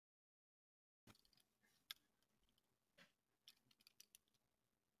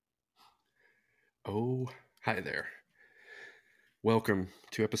Oh, hi there. Welcome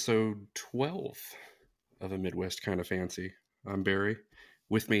to episode 12 of A Midwest Kind of Fancy. I'm Barry.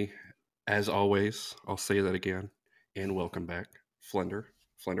 With me, as always, I'll say that again, and welcome back, Flender.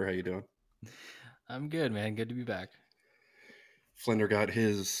 Flender, how you doing? I'm good, man. Good to be back. Flender got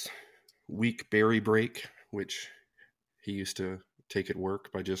his week berry break, which he used to take at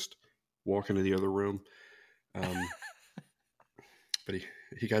work by just walking to the other room. But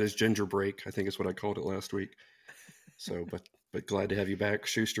he got his ginger break, I think is what I called it last week. So, but glad to have you back.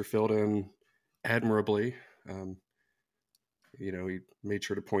 Schuster filled in admirably. He made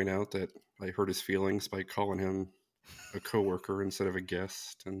sure to point out that I hurt his feelings by calling him a coworker instead of a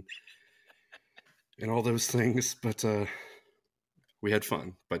guest, and all those things. But we had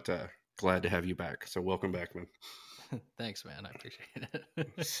fun. But glad to have you back. So welcome back, man. Thanks, man. I appreciate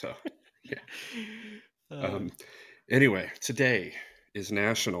it. So yeah. Anyway, today is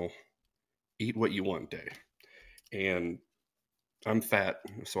National Eat What You Want Day, and I'm fat,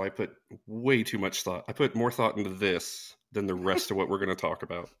 so I put way too much thought. I put more thought into this than the rest of what we're going to talk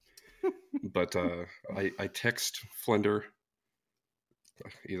about. But I text Flender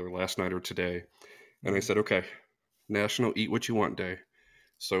either last night or today, and I said, okay, National Eat What You Want Day.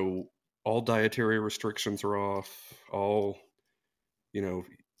 So all dietary restrictions are off.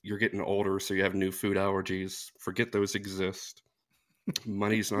 You're getting older, so you have new food allergies. Forget those exist.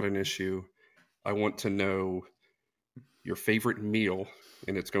 Money's not an issue. I want to know your favorite meal,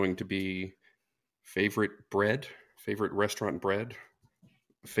 and it's going to be favorite restaurant bread,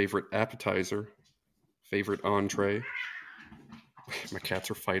 favorite appetizer, favorite entree. My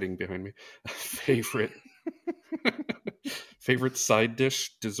cats are fighting behind me. Favorite side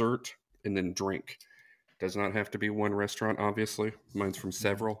dish, dessert, and then drink. Does not have to be one restaurant, obviously. Mine's from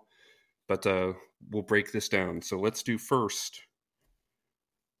several. But we'll break this down. So let's do first,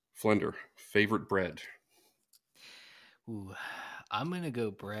 Flender, favorite bread. Ooh, I'm going to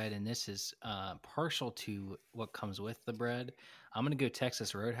go bread, and this is partial to what comes with the bread. I'm going to go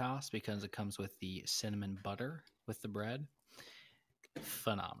Texas Roadhouse because it comes with the cinnamon butter with the bread.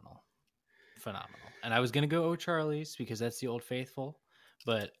 Phenomenal. And I was going to go O'Charlie's because that's the Old Faithful,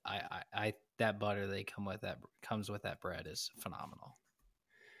 but I that butter they comes with that bread is phenomenal.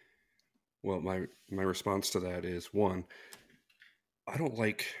 Well, my response to that is, one, I don't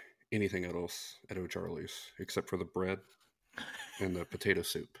like anything else at O'Charlie's except for the bread and the potato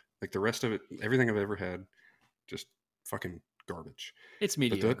soup. Like the rest of it, everything I've ever had, just fucking garbage. It's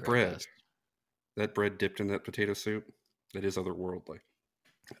mediocre. But that bread dipped in that potato soup, that is otherworldly.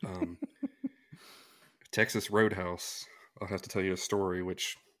 Texas Roadhouse, I'll have to tell you a story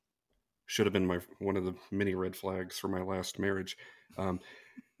which should have been one of the many red flags for my last marriage.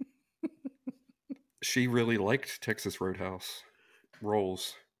 She really liked Texas Roadhouse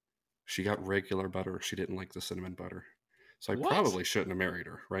rolls. She got regular butter. She didn't like the cinnamon butter. So I probably shouldn't have married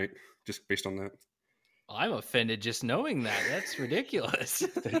her, right? Just based on that. I'm offended just knowing that. That's ridiculous.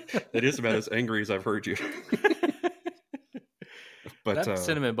 that is about as angry as I've heard you. But that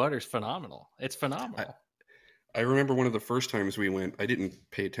cinnamon butter is phenomenal. It's phenomenal. I remember one of the first times we went, I didn't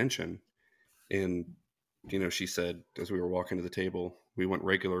pay attention. And, she said, as we were walking to the table, we want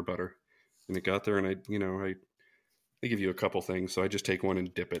regular butter. And it got there, and they give you a couple things. So I just take one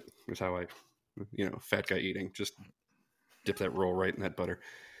and dip it. Is how I, fat guy eating. Just dip that roll right in that butter.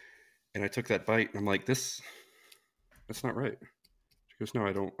 And I took that bite, and I'm like, that's not right. She goes, no,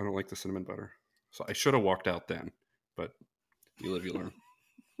 I don't like the cinnamon butter. So I should have walked out then, but you live, you learn.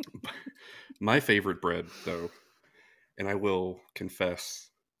 My favorite bread, though, and I will confess,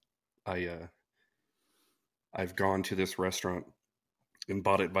 I've gone to this restaurant and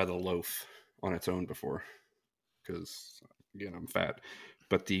bought it by the loaf on its own before, because again, I'm fat.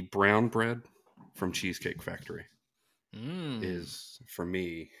 But the brown bread from Cheesecake Factory is, for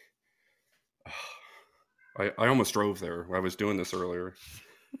me, I almost drove there. I was doing this earlier.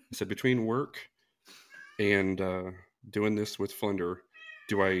 I said, between work and doing this with Flender,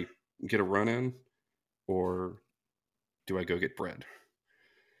 do I get a run-in or do I go get bread?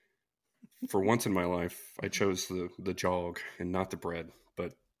 For once in my life, I chose the jog and not the bread,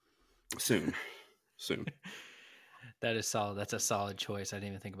 but soon. That is solid. That's a solid choice. I didn't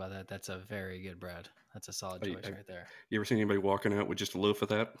even think about that. That's a very good bread. That's a solid choice right there. You ever seen anybody walking out with just a loaf of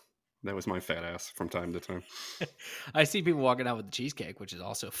that? That was my fat ass from time to time. I see people walking out with the cheesecake, which is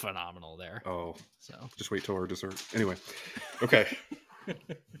also phenomenal there. Oh, so just wait till our dessert. Anyway, okay.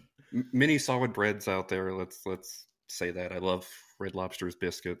 Many solid breads out there. Let's say that. I love Red Lobster's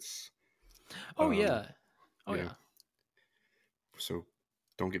biscuits. Oh yeah. So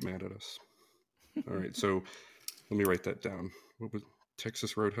don't get mad at us. All right. So let me write that down. What was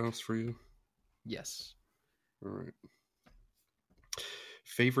Texas Roadhouse for you? Yes. All right.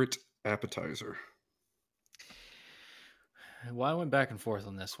 Favorite appetizer? Well, I went back and forth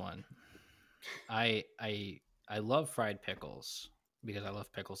on this one. I I I love fried pickles because I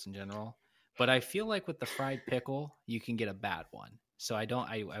love pickles in general. But I feel like with the fried pickle, you can get a bad one. So I don't.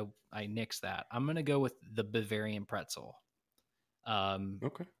 I nix that. I'm gonna go with the Bavarian pretzel.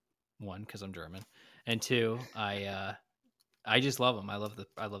 Okay. One, because I'm German, and two, I just love them. I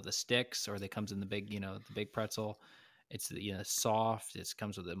love the sticks, or they comes in the big, the big pretzel. It's soft. It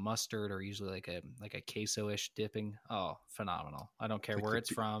comes with a mustard or usually like a queso-ish dipping. Oh, phenomenal! I don't care Like where the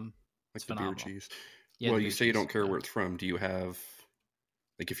it's from. It's like the beer phenomenal. cheese. Yeah, Well, the you beer say you cheese. don't care Yeah. where it's from. Do you have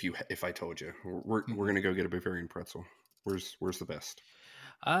like if I told you we're Mhm. gonna go get a Bavarian pretzel? Where's the best?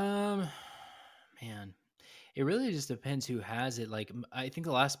 Um, man, it really just depends who has it. Like, I think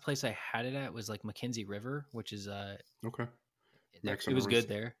the last place I had it at was like Mackenzie River, which is Okay. it was good Maximaris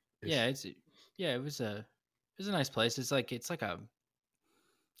there. Yeah, ish. it was a nice place. It's like a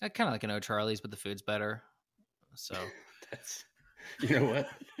kind of like an O'Charlie's, but the food's better. So, That's you know what?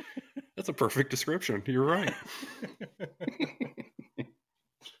 That's a perfect description. You're right.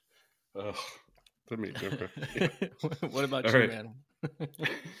 Oh, let me okay. Yeah. what All about you, right. man?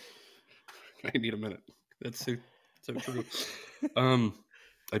 I need a minute. That's so true. Um,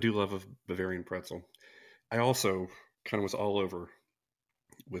 I do love a Bavarian pretzel. I also kind of was all over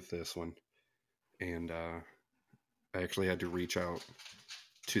with this one, and I actually had to reach out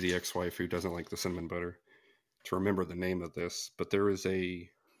to the ex-wife who doesn't like the cinnamon butter to remember the name of this. But there is a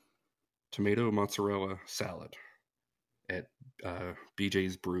tomato mozzarella salad at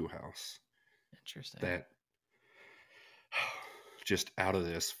BJ's Brew House Interesting. that just out of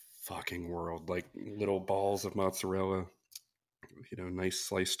this fucking world. Like little balls of mozzarella, nice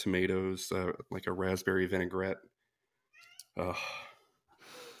sliced tomatoes, like a raspberry vinaigrette. Oh,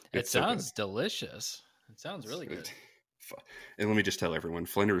 It it's so good. sounds delicious. It sounds really good. And let me just tell everyone,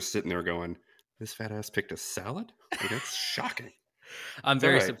 Flinder's sitting there going, "This fat ass picked a salad? Like, that's shocking." I'm It's all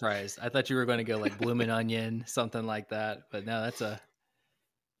very right. surprised. I thought you were going to go like bloomin' onion, something like that. But no,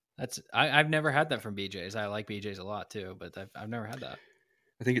 I've never had that from BJ's. I like BJ's a lot too, but I've never had that.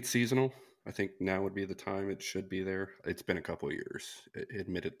 I think it's seasonal. I think now would be the time it should be there. It's been a couple of years,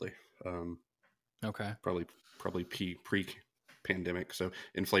 admittedly. Um, Okay. probably pre-pandemic, so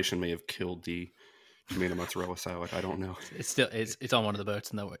inflation may have killed the tomato mozzarella salad. I don't know. It's on one of the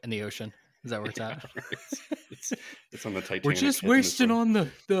boats in the ocean. Is that where it's at? it's, it's on the Titanic. We're just wasting on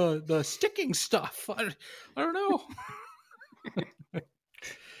the sticking stuff. I don't know.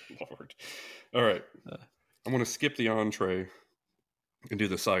 Lord. All right. I'm going to skip the entree and do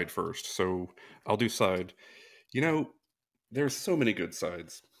the side first. So I'll do side. There's so many good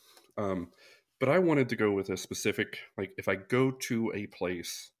sides. But I wanted to go with a specific, like if I go to a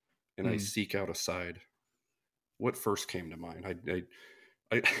place and I seek out a side, what first came to mind?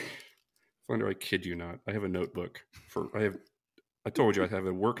 I Flounder, I kid you not. I have a notebook I told you I have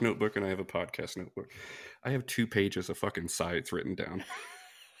a work notebook and I have a podcast notebook. I have 2 pages of fucking sides written down,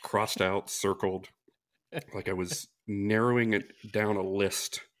 crossed out, circled, like I was narrowing it down a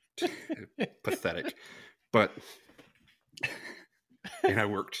list. Pathetic. But and I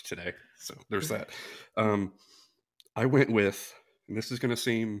worked today. So there's that. I went with, and this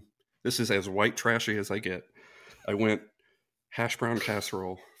is as white trashy as I get. I went hash brown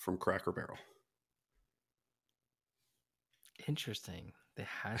casserole from Cracker Barrel. Interesting. The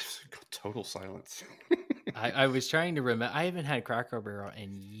hash. Total silence. I was trying to remember. I haven't had Cracker Barrel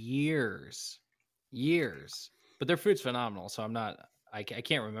in years, but their food's phenomenal. So I'm not. I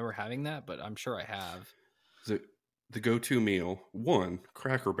can't remember having that, but I'm sure I have. The go-to meal, one,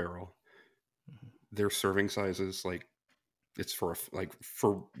 Cracker Barrel. Mm-hmm. Their serving sizes, like it's for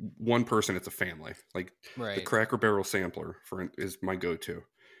one person, it's a family. Like right. The Cracker Barrel sampler is my go-to.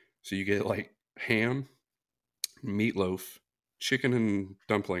 So you get like ham, meatloaf, chicken and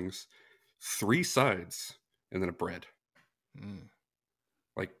dumplings, 3 sides, and then a bread.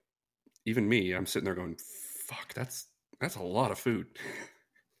 Like even me, I'm sitting there going, "Fuck, that's a lot of food."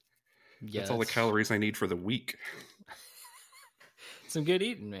 Yeah, that's all the calories I need for the week. Some good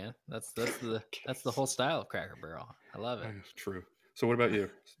eating, man. That's the whole style of Cracker Barrel. I love it. True. So what about you?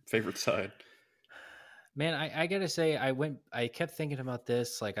 Favorite side? Man, I gotta say, I kept thinking about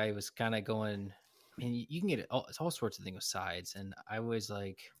this. Like I was kind of going, man, you can get it's all sorts of things with sides, and I was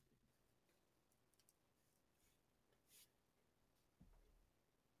like,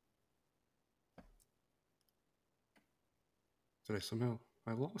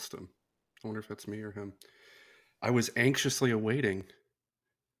 I lost him. I wonder if that's me or him. I was anxiously awaiting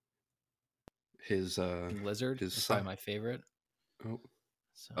his lizard. His is probably my favorite. Oh,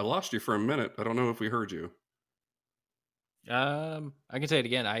 So, I lost you for a minute. I don't know if we heard you. I can say it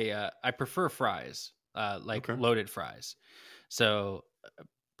again. I prefer fries, like Okay. loaded fries. So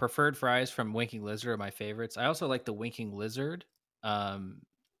preferred fries from Winking Lizard are my favorites. I also like the Winking Lizard. No,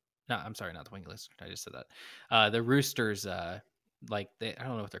 I'm sorry, not the Winking Lizard. I just said that. The Roosters, like I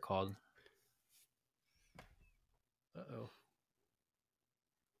don't know what they're called. Uh-oh.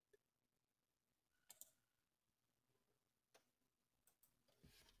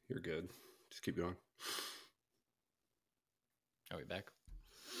 You're good. Just keep going. Are we back?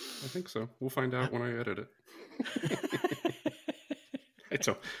 I think so. We'll find out when I edit it.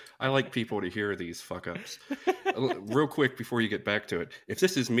 I like people to hear these fuck ups. Real quick before you get back to it, if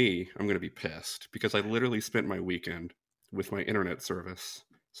this is me, I'm going to be pissed because I literally spent my weekend with my internet service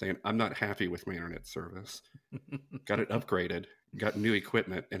saying I'm not happy with my internet service. Got it upgraded, got new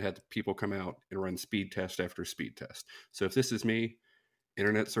equipment, and had people come out and run speed test after speed test. So if this is me,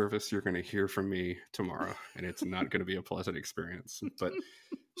 internet service, you're going to hear from me tomorrow, and it's not going to be a pleasant experience. But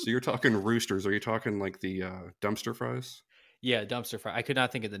so you're talking Roosters? Are you talking like the dumpster fries? Yeah, dumpster fry. I could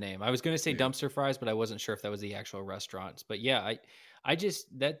not think of the name. I was going to say Yeah. dumpster fries, but I wasn't sure if that was the actual restaurants. But yeah, I just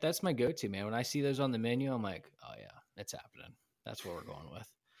that's my go-to, man. When I see those on the menu, I'm like, oh yeah, it's happening. That's what we're going with.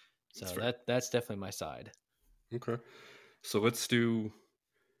 So that's definitely my side. Okay. So let's do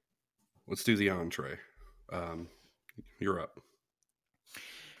the entree. You're up.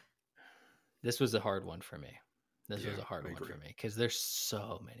 This was a hard one for me. This was Yeah, a hard I one agree. for me because there's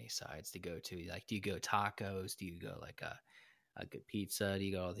so many sides to go to. Like, do you go tacos? Do you go like a good pizza? Do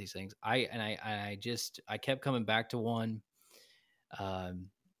you go all these things? I kept coming back to one.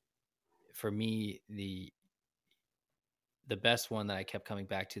 For me, the best one that I kept coming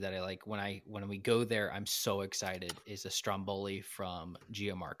back to that I like when we go there, I'm so excited is a Stromboli from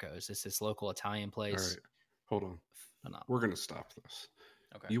Giamarco's. It's this local Italian All place. right. Hold on. Phenomenal. We're going to stop this.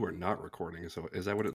 Okay. You are not recording. So is that what it